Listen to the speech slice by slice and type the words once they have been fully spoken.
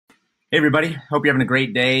Hey everybody, hope you're having a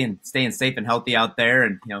great day and staying safe and healthy out there,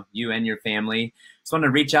 and you and your family. Just wanted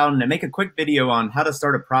to reach out and make a quick video on how to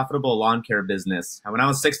start a profitable lawn care business. When I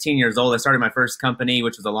was 16 years old, I started my first company,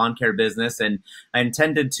 which was a lawn care business, and I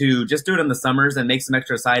intended to just do it in the summers and make some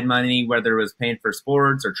extra side money, whether it was paying for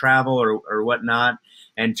sports or travel or whatnot,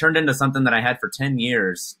 and turned into something that I had for 10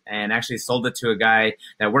 years and actually sold it to a guy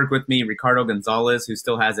that worked with me, Ricardo Gonzalez, who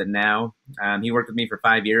still has it now. He worked with me for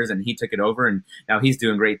 5 years and he took it over, and now he's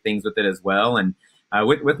doing great things with it as well. And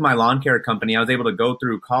with my lawn care company, I was able to go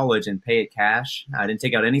through college and pay it cash. I didn't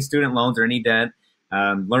take out any student loans or any debt.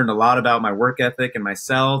 Learned a lot about my work ethic and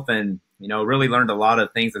myself, and really learned a lot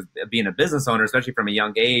of things as being a business owner, especially from a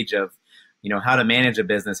young age, of how to manage a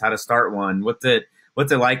business, how to start one, what's it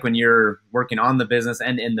like when you're working on the business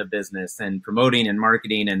and in the business, and promoting and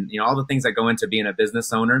marketing, and all the things that go into being a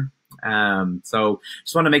business owner. So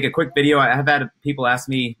just want to make a quick video. I have had people ask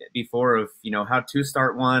me before of how to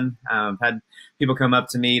start one. I've had people come up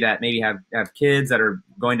to me that maybe have kids that are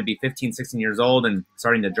going to be 15, 16 years old and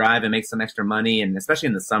starting to drive and make some extra money, and especially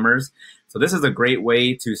in the summers. So this is a great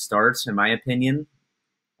way to start, in my opinion.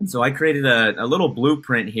 And so I created a little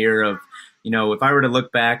blueprint here of if I were to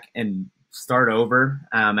look back and start over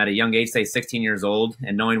at a young age, say 16 years old,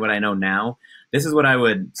 and knowing what I know now, this is what I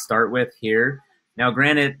would start with here. Now,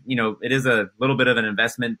 granted, it is a little bit of an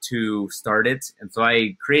investment to start it. And so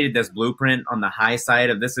I created this blueprint on the high side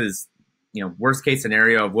of this is, worst case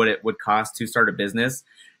scenario of what it would cost to start a business.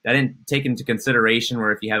 That didn't take into consideration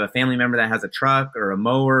where if you have a family member that has a truck or a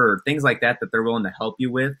mower or things like that they're willing to help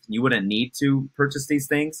you with, you wouldn't need to purchase these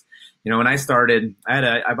things. When I started,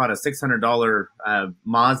 I bought a $600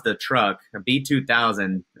 Mazda truck, a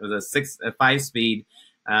B2000. It was a 5-speed,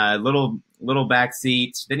 little back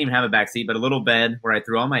seat. Didn't even have a back seat, but a little bed where I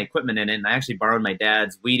threw all my equipment in it. And I actually borrowed my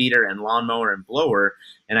dad's weed eater and lawnmower and blower,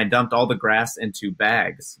 and I dumped all the grass into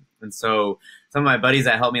bags. And so some of my buddies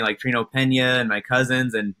that helped me, like Trino Pena and my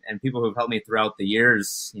cousins and people who've helped me throughout the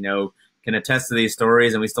years, can attest to these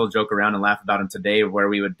stories, and we still joke around and laugh about them today, where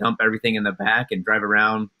we would dump everything in the back and drive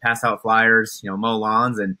around, pass out flyers, mow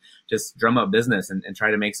lawns, and just drum up business and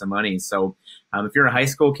try to make some money. So if you're a high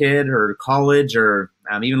school kid or college, or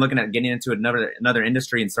even looking at getting into another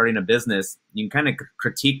industry and starting a business, you can kind of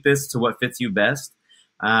critique this to what fits you best,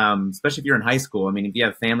 especially if you're in high school. I mean, if you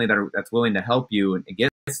have family that's willing to help you and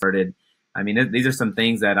get started, I mean, these are some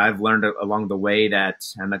things that I've learned along the way that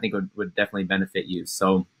I think would definitely benefit you.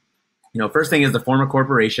 So, first thing is to form a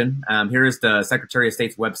corporation. Here is the Secretary of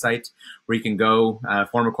State's website where you can go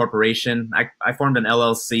form a corporation. I formed an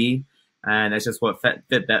LLC, and that's just what fit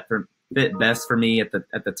best for me at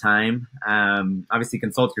the time. Obviously,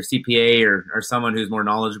 consult your CPA or someone who's more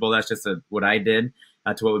knowledgeable. That's just what I did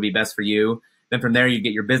to what would be best for you. Then from there, you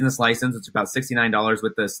get your business license. It's about $69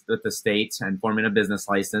 with the state, and forming a business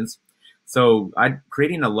license. So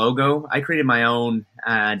creating a logo, I created my own,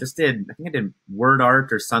 I think I did word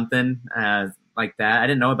art or something like that. I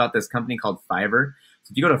didn't know about this company called Fiverr.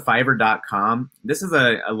 So if you go to fiverr.com, this is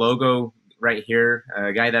a logo right here,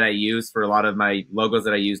 a guy that I use for a lot of my logos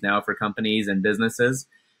that I use now for companies and businesses.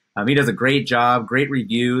 He does a great job, great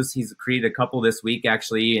reviews. He's created a couple this week,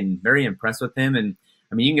 actually, and very impressed with him. And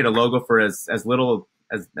I mean, you can get a logo for as little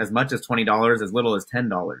as much as $20, as little as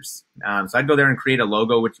 $10. So I'd go there and create a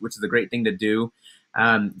logo, which is a great thing to do.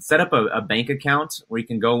 Set up a bank account where you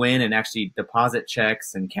can go in and actually deposit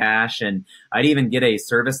checks and cash. And I'd even get a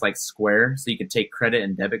service like Square, so you could take credit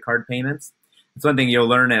and debit card payments. It's one thing you'll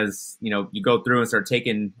learn as you go through and start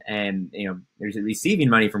taking and receiving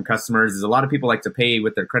money from customers, is a lot of people like to pay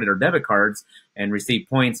with their credit or debit cards and receive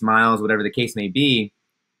points, miles, whatever the case may be.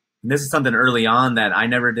 And this is something early on that I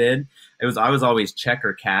never did. I was always check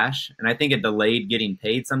or cash, and I think it delayed getting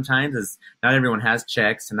paid sometimes, as not everyone has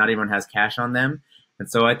checks and not everyone has cash on them. And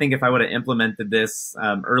so I think if I would have implemented this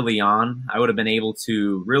early on, I would have been able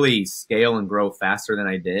to really scale and grow faster than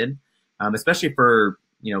I did, especially for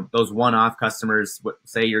those one-off customers.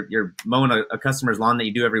 Say you're mowing a customer's lawn that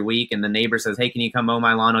you do every week, and the neighbor says, "Hey, can you come mow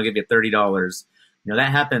my lawn? I'll give you $30."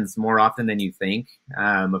 That happens more often than you think,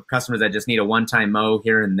 of customers that just need a one-time mow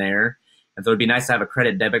here and there. And so it'd be nice to have a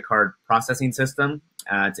credit debit card processing system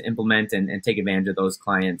to implement and take advantage of those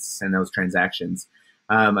clients and those transactions.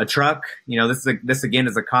 A truck, this again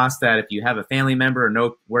is a cost that if you have a family member or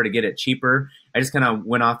know where to get it cheaper. I just kind of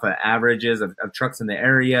went off of averages of trucks in the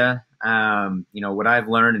area, what I've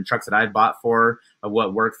learned and trucks that I've bought of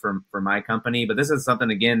what worked for my company. But this is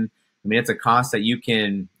something, again, I mean, it's a cost that you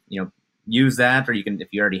can, use that, or you can, if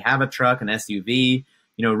you already have a truck, an SUV,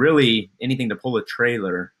 really anything to pull a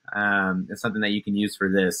trailer is something that you can use for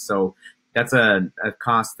this. So that's a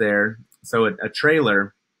cost there. So a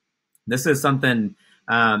trailer, this is something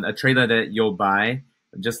a trailer that you'll buy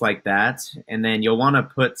just like that. And then you'll want to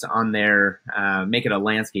put on there, make it a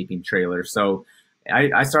landscaping trailer. So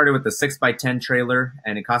I started with the 6x10 trailer,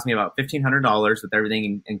 and it cost me about $1,500 with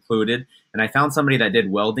everything included. And I found somebody that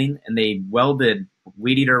did welding, and they welded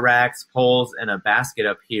weed eater racks, poles, and a basket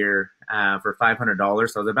up here for $500.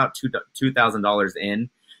 So it was about $2,000 in.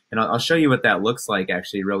 And I'll show you what that looks like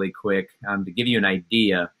actually really quick to give you an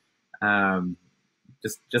idea.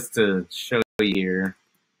 Just to show you here.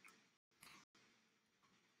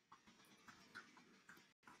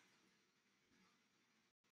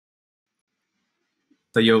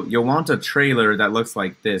 So you'll want a trailer that looks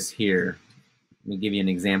like this here. Let me give you an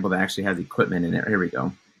example that actually has equipment in it. Here we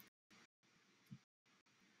go.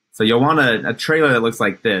 So you'll want a trailer that looks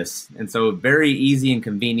like this. And so very easy and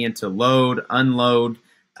convenient to load, unload.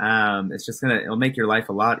 It's just it'll make your life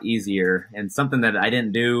a lot easier. And something that I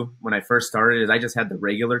didn't do when I first started is I just had the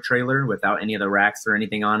regular trailer without any of the racks or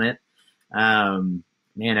anything on it.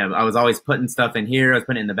 Man, I was always putting stuff in here. I was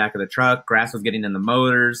putting it in the back of the truck. Grass was getting in the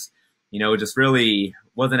motors. You know, it just really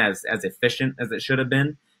wasn't as efficient as it should have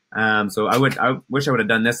been. So I wish I would have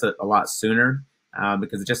done this a lot sooner.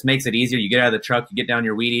 Because it just makes it easier. You get out of the truck, you get down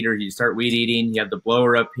your weed eater, you start weed eating, you have the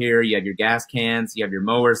blower up here, you have your gas cans, you have your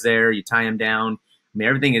mowers there, you tie them down. I mean,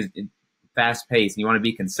 everything is fast paced, and you want to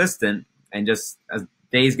be consistent. And just as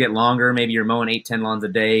days get longer, maybe you're mowing 8-10 lawns a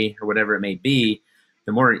day or whatever it may be,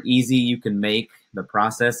 the more easy you can make the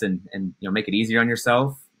process and make it easier on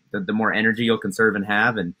yourself, the more energy you'll conserve and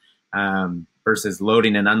have. And versus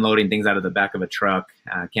loading and unloading things out of the back of a truck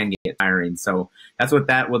can get tiring. So that's what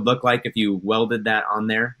that would look like if you welded that on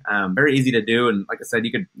there. Very easy to do. And like I said,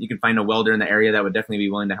 you could find a welder in the area that would definitely be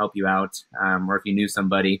willing to help you out, or if you knew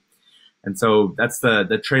somebody. And so that's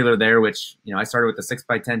the trailer there, which, I started with the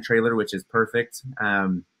 6x10 trailer, which is perfect.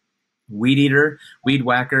 Weed eater, weed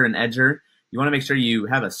whacker, and edger. You want to make sure you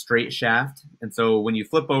have a straight shaft. And so when you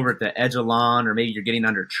flip over at the edge of lawn, or maybe you're getting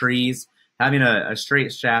under trees, having a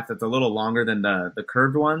straight shaft that's a little longer than the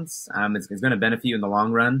curved ones is going to benefit you in the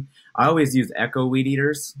long run. I always use Echo weed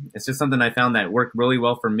eaters. It's just something I found that worked really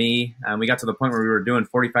well for me. We got to the point where we were doing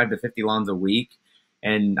 45 to 50 lawns a week,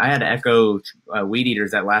 and I had Echo weed eaters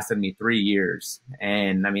that lasted me 3 years.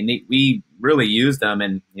 And I mean, we really used them,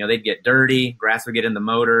 and they'd get dirty, grass would get in the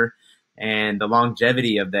motor, and the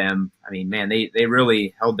longevity of them, I mean, man, they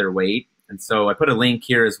really held their weight. And so I put a link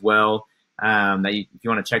here as well. If you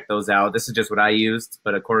want to check those out. This is just what I used,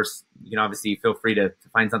 but of course, you can obviously feel free to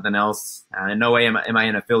find something else. In no way am I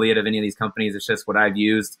an affiliate of any of these companies. It's just what I've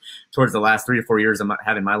used towards the last 3 to 4 years of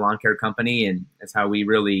having my lawn care company, and it's how we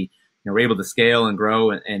really were able to scale and grow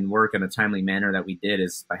and work in a timely manner that we did,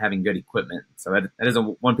 is by having good equipment. So that is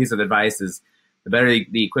one piece of advice: is the better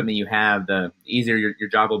the equipment you have, the easier your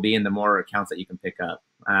job will be, and the more accounts that you can pick up.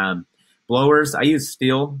 Blowers, I use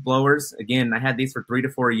Stihl blowers. Again, I had these for 3 to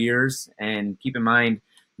 4 years, and keep in mind,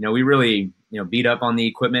 we really, beat up on the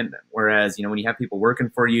equipment. Whereas, when you have people working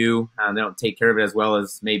for you, they don't take care of it as well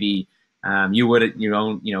as maybe you would,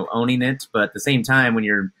 owning it. But at the same time, when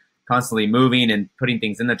you're constantly moving and putting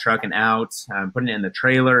things in the truck and out, putting it in the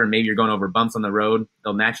trailer, and maybe you're going over bumps on the road,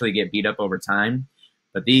 they'll naturally get beat up over time.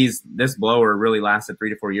 But this blower really lasted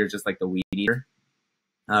 3 to 4 years, just like the weed eater.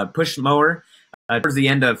 Push mower. Towards the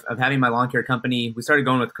end of having my lawn care company, we started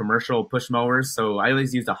going with commercial push mowers. So I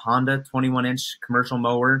always used a Honda 21-inch commercial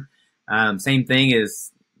mower. Same thing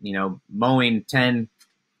is, mowing 10,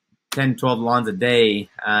 12 lawns a day.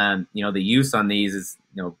 The use on these is,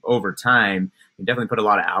 over time, you definitely put a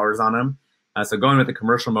lot of hours on them. So going with a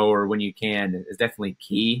commercial mower when you can is definitely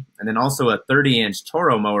key. And then also a 30-inch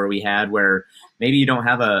Toro mower we had, where maybe you don't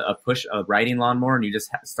have a riding lawnmower, and you just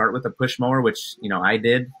start with a push mower, which, I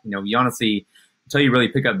did. You honestly, until you really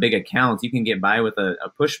pick up big accounts, you can get by with a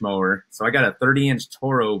push mower. So I got a 30-inch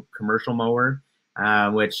Toro commercial mower,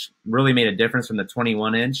 which really made a difference from the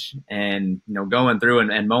 21-inch. And, going through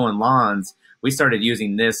and mowing lawns, we started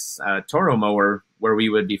using this Toro mower, where we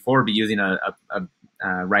would before be using a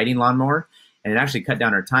riding lawnmower. And it actually cut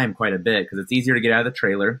down our time quite a bit, because it's easier to get out of the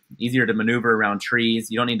trailer, easier to maneuver around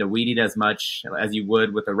trees. You don't need to weed eat as much as you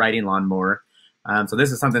would with a riding lawnmower. So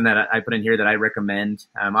this is something that I put in here that I recommend.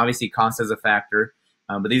 Obviously, cost is a factor,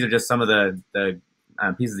 but these are just some of the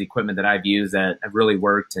pieces of equipment that I've used that have really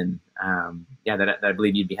worked, and that I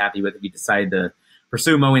believe you'd be happy with if you decide to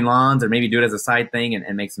pursue mowing lawns, or maybe do it as a side thing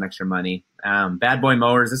and make some extra money. Bad Boy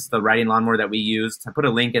mowers. This is the riding lawnmower that we used. I put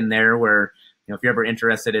a link in there where, if you're ever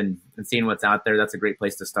interested in seeing what's out there, that's a great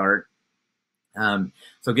place to start.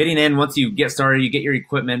 So getting in, once you get started, you get your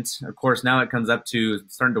equipment. Of course, now it comes up to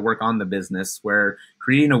starting to work on the business, where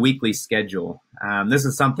creating a weekly schedule. This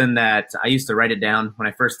is something that I used to write it down when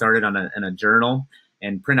I first started in a journal.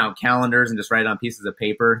 and print out calendars and just write it on pieces of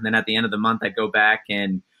paper. And then at the end of the month, I'd go back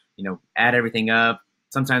and, add everything up.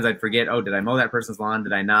 Sometimes I'd forget, oh, did I mow that person's lawn?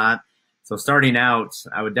 Did I not? So starting out,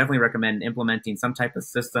 I would definitely recommend implementing some type of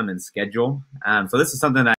system and schedule. So this is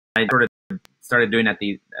something that I sort of started doing at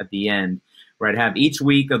the end, where I'd have each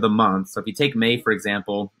week of the month. So if you take May, for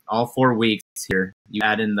example, all 4 weeks here, you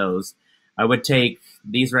add in those. I would take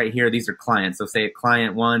these right here. These are clients. So say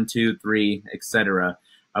client 1, 2, 3, etc.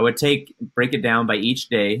 I would break it down by each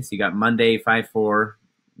day. So you got Monday, 5-4,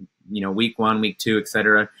 week 1, week 2,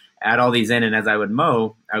 etc. Add all these in, and as I would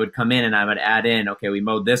mow, I would come in and I would add in, okay, we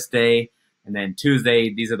mowed this day, and then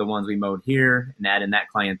Tuesday, these are the ones we mowed here, and add in that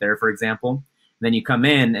client there, for example. And then you come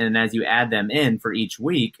in, and as you add them in for each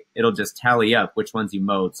week, it'll just tally up which ones you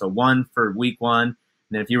mowed. So 1 for week 1, and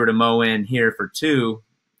then if you were to mow in here for 2,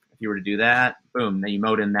 if you were to do that, boom, then you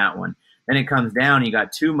mowed in that one. Then it comes down, you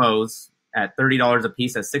got 2 mows at $30 a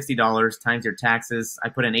piece, at $60 times your taxes. I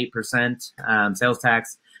put in 8% sales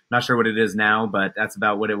tax. Not sure what it is now, but that's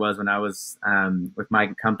about what it was when I was with my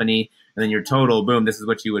company. And then your total, boom, this is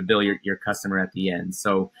what you would bill your customer at the end.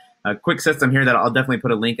 So a quick system here that I'll definitely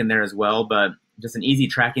put a link in there as well, but just an easy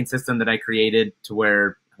tracking system that I created to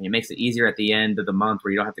where it makes it easier at the end of the month,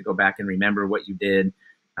 where you don't have to go back and remember what you did.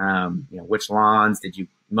 Which lawns, did you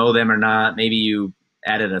mow them or not? Maybe you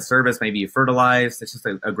added a service, maybe you fertilized. It's just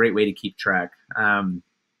a great way to keep track.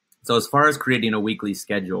 So as far as creating a weekly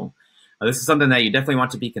schedule, this is something that you definitely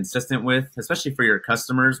want to be consistent with, especially for your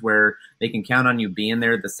customers, where they can count on you being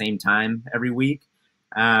there at the same time every week.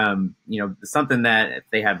 Something that if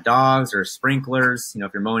they have dogs or sprinklers,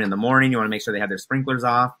 if you're mowing in the morning, you want to make sure they have their sprinklers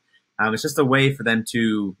off. It's just a way for them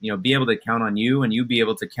to, be able to count on you, and you be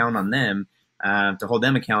able to count on them, to hold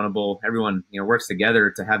them accountable. Everyone, works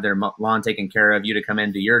together to have their lawn taken care of, you to come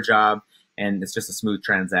in, do your job, and it's just a smooth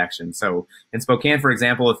transaction. So in Spokane, for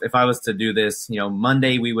example, if I was to do this,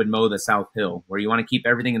 Monday we would mow the South Hill, where you want to keep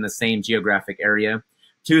everything in the same geographic area.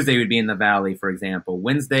 Tuesday would be in the valley, for example.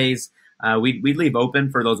 Wednesdays, we'd leave open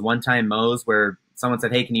for those one-time mows where someone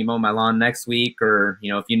said, hey, can you mow my lawn next week? Or,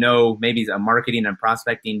 if maybe a marketing and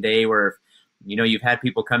prospecting day where, you've had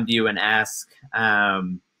people come to you and ask,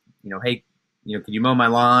 hey, could you mow my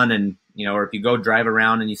lawn? And, or if you go drive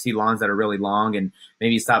around and you see lawns that are really long, and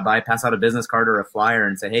maybe you stop by, pass out a business card or a flyer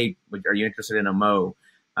and say, hey, are you interested in a mow?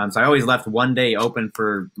 So I always left one day open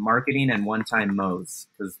for marketing and one-time mows,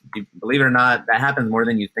 because believe it or not, that happens more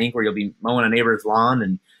than you think, where you'll be mowing a neighbor's lawn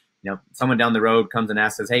and, someone down the road comes and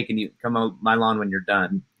asks us, hey, can you come mow my lawn when you're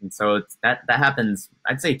done? And so that happens,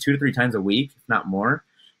 I'd say 2 to 3 times a week, if not more.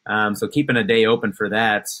 So keeping a day open for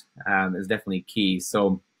that is definitely key.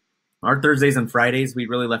 So our Thursdays and Fridays, we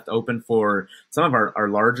really left open for some of our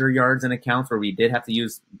larger yards and accounts where we did have to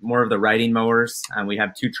use more of the riding mowers. We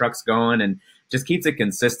have 2 trucks going, and just keeps it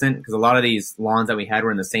consistent, because a lot of these lawns that we had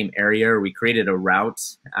were in the same area, or we created a route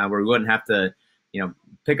where we wouldn't have to,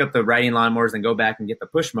 pick up the riding lawnmowers and go back and get the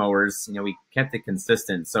push mowers. We kept it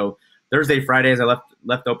consistent. So Thursday, Fridays, I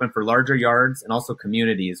left open for larger yards, and also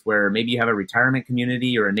communities where maybe you have a retirement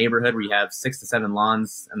community or a neighborhood where you have 6 to 7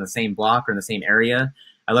 lawns in the same block or in the same area.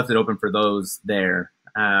 I left it open for those there.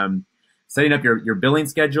 Setting up your billing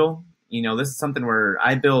schedule. This is something where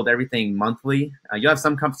I build everything monthly. You'll have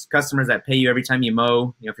some customers that pay you every time you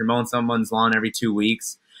mow. If you're mowing someone's lawn every 2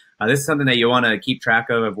 weeks, this is something that you want to keep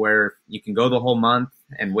track of where you can go the whole month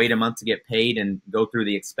and wait a month to get paid and go through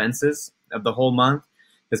the expenses of the whole month.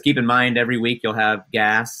 Because keep in mind, every week you'll have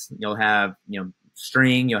gas, you'll have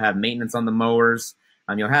string, you'll have maintenance on the mowers,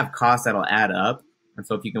 you'll have costs that'll add up. And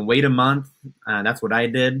so if you can wait a month, that's what I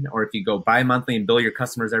did. Or if you go bi-monthly and bill your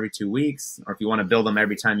customers every 2 weeks, or if you want to bill them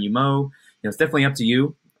every time you mow, it's definitely up to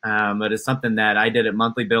you. But it's something that I did at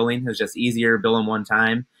monthly billing. It's just easier, bill them one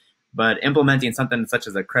time. But implementing something such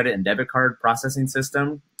as a credit and debit card processing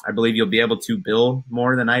system, I believe you'll be able to bill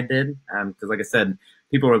more than I did. Because like I said,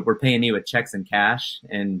 people were paying me with checks and cash,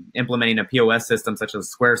 and implementing a POS system such as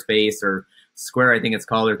Squarespace or Square, I think it's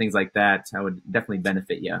called, or things like that, I would definitely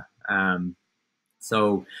benefit you.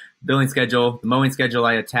 So billing schedule, the mowing schedule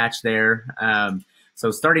I attached there.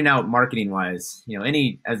 So starting out marketing wise,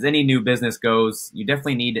 as any new business goes, you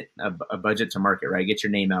definitely need a budget to market, right? Get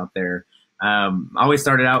your name out there. I always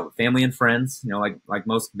started out with family and friends, like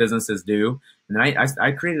most businesses do. And then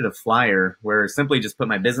I created a flyer where simply just put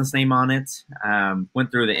my business name on it,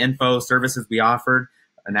 went through the info, services we offered,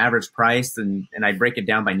 an average price, and I'd break it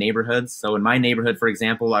down by neighborhoods. So in my neighborhood, for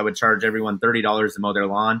example, I would charge everyone $30 to mow their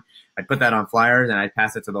lawn. I'd put that on flyers and I'd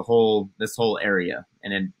pass it to this whole area.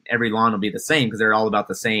 And then every lawn will be the same because they're all about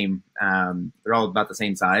the same. They're all about the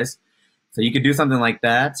same size. So you could do something like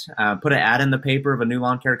that, put an ad in the paper of a new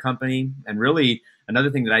lawn care company. And really another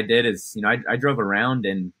thing that I did is, I drove around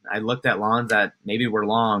and I looked at lawns that maybe were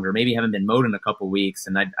long or maybe haven't been mowed in a couple of weeks.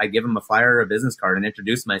 And I'd give them a flyer or a business card and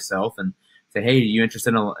introduce myself and say, hey, are you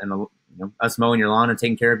interested in us mowing your lawn and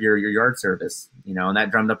taking care of your yard service? And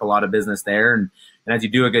that drummed up a lot of business there. And as you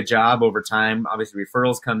do a good job over time, obviously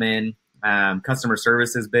referrals come in. Customer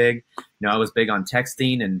service is big. I was big on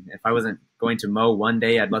texting, and if I wasn't going to mow one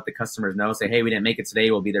day, I'd let the customers know, say, hey, we didn't make it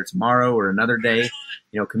today. We'll be there tomorrow or another day.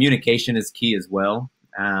 Communication is key as well.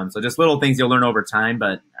 So just little things you'll learn over time,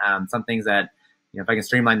 but some things that, if I can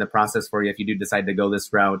streamline the process for you, if you do decide to go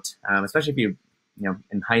this route, especially if you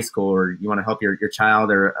in high school or you want to help your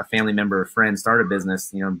child or a family member or friend start a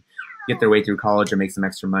business, get their way through college or make some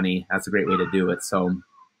extra money. That's a great way to do it. So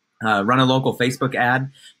run a local Facebook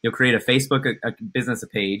ad. You'll create a Facebook a business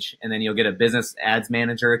page, and then you'll get a business ads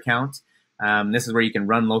manager account. This is where you can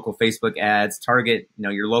run local Facebook ads, target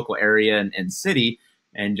your local area and city,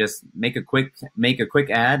 and just make a quick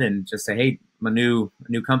ad and just say, hey, I'm a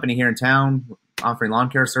new company here in town offering lawn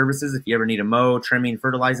care services. If you ever need a mow, trimming,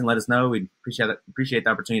 fertilizing, let us know. We'd appreciate the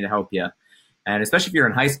opportunity to help you. And especially if you're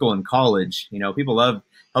in high school and college, people love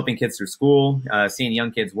helping kids through school, seeing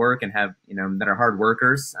young kids work and have, that are hard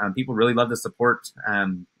workers. People really love to support,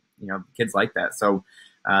 kids like that. So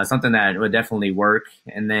something that would definitely work.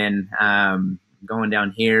 And then going down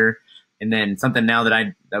here, and then something now that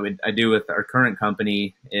I do with our current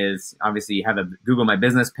company is obviously have a Google My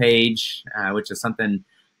Business page, which is something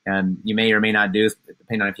you may or may not do,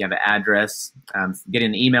 depending on if you have an address, get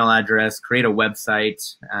an email address, create a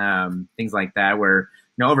website, things like that, where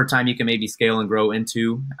over time you can maybe scale and grow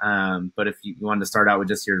into. But if you wanted to start out with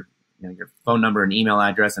just your phone number and email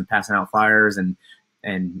address and passing out flyers and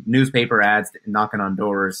newspaper ads, knocking on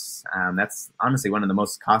doors, that's honestly one of the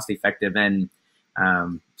most cost-effective and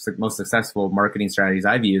most successful marketing strategies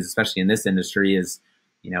I've used, especially in this industry. Is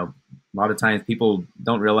a lot of times people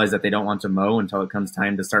don't realize that they don't want to mow until it comes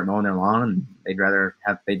time to start mowing their lawn, and they'd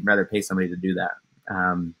rather pay somebody to do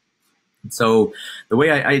that. So the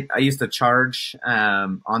way I used to charge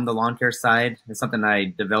on the lawn care side is something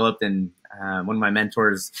I developed, and one of my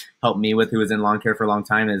mentors helped me with, who was in lawn care for a long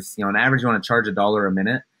time, is on average you want to charge $1 a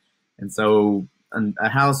minute. And so a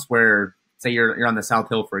house where, say you're on the South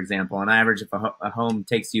Hill, for example, on average, if a home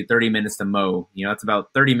takes you 30 minutes to mow, it's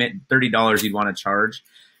about $30 you'd want to charge.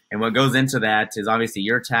 And what goes into that is obviously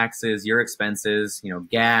your taxes, your expenses,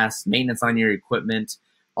 gas, maintenance on your equipment,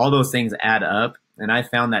 all those things add up. And I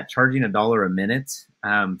found that charging $1 a minute,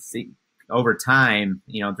 over time,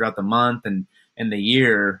 throughout the month and the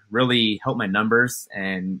year, really helped my numbers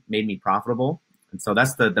and made me profitable. And so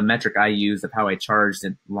that's the metric I use of how I charged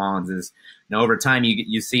in lawns is, over time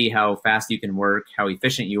you see how fast you can work, how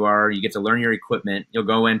efficient you are. You get to learn your equipment. You'll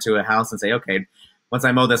go into a house and say, okay, once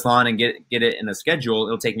I mow this lawn and get it in a schedule,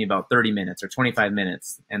 it'll take me about 30 minutes or 25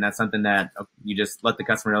 minutes. And that's something that you just let the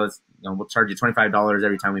customer know, we'll charge you $25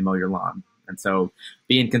 every time we mow your lawn. And so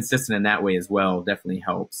being consistent in that way as well definitely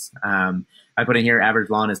helps. I put in here, average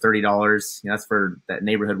lawn is $30. That's for that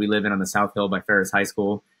neighborhood we live in on the South Hill by Ferris High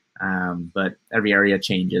School. But every area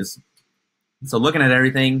changes. So looking at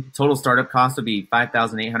everything, total startup cost would be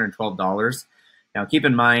 $5,812. Now keep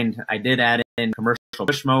in mind, I did add in commercial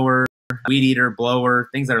push mower, weed eater, blower,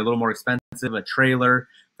 things that are a little more expensive, a trailer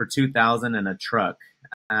for $2,000, and a truck.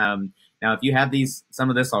 Now, if you have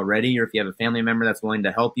some of this already, or if you have a family member that's willing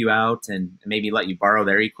to help you out and maybe let you borrow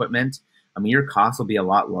their equipment, your costs will be a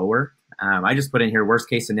lot lower. I just put in here worst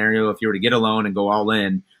case scenario, if you were to get a loan and go all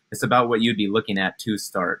in, it's about what you'd be looking at to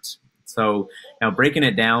start. So now breaking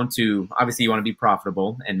it down to, obviously you want to be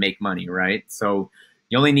profitable and make money, right? So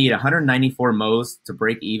you only need 194 mows to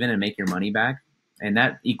break even and make your money back. And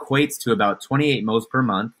that equates to about 28 mows per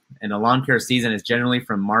month. And the lawn care season is generally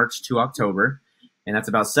from March to October. And that's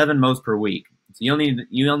about 7 mows per week. So you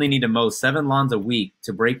only need to mow 7 lawns a week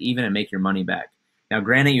to break even and make your money back. Now,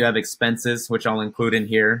 granted, you have expenses, which I'll include in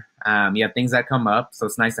here. You have things that come up. So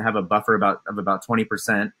it's nice to have a buffer of about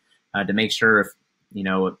 20% to make sure if,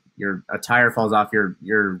 a tire falls off your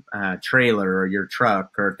trailer or your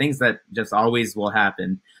truck, or things that just always will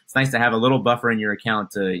happen. It's nice to have a little buffer in your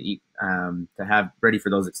account to have ready for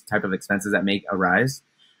those type of expenses that may arise.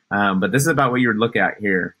 But this is about what you would look at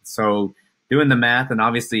here. So doing the math, and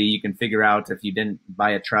obviously you can figure out if you didn't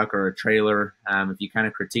buy a truck or a trailer, if you kind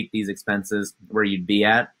of critique these expenses, where you'd be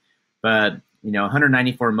at. But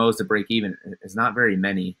 194 mows to break even is not very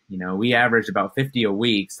many. We averaged about 50 a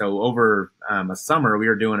week. So over a summer, we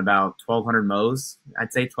were doing about 1,200 mows.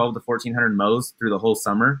 I'd say 12 to 1,400 mows through the whole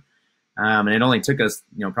summer. And it only took us,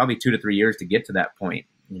 probably 2 to 3 years to get to that point.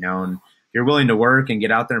 And you're willing to work and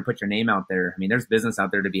get out there and put your name out there, I mean, there's business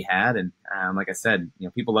out there to be had. And like I said,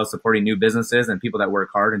 people love supporting new businesses and people that work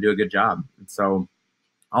hard and do a good job. And so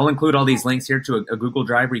I'll include all these links here to a Google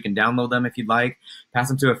Drive where you can download them if you'd like, pass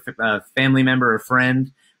them to a family member or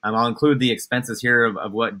friend. I'll include the expenses here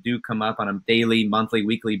of what do come up on a daily, monthly,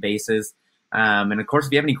 weekly basis. And of course,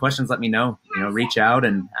 if you have any questions, let me know. Reach out,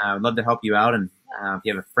 and I'd love to help you out. And if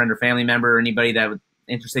you have a friend or family member or anybody that would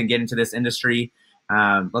interested in getting into this industry,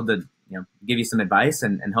 love to give you some advice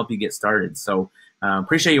and help you get started. So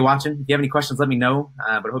appreciate you watching. If you have any questions, let me know.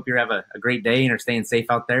 But I hope you have a great day and are staying safe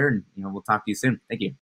out there. And we'll talk to you soon. Thank you.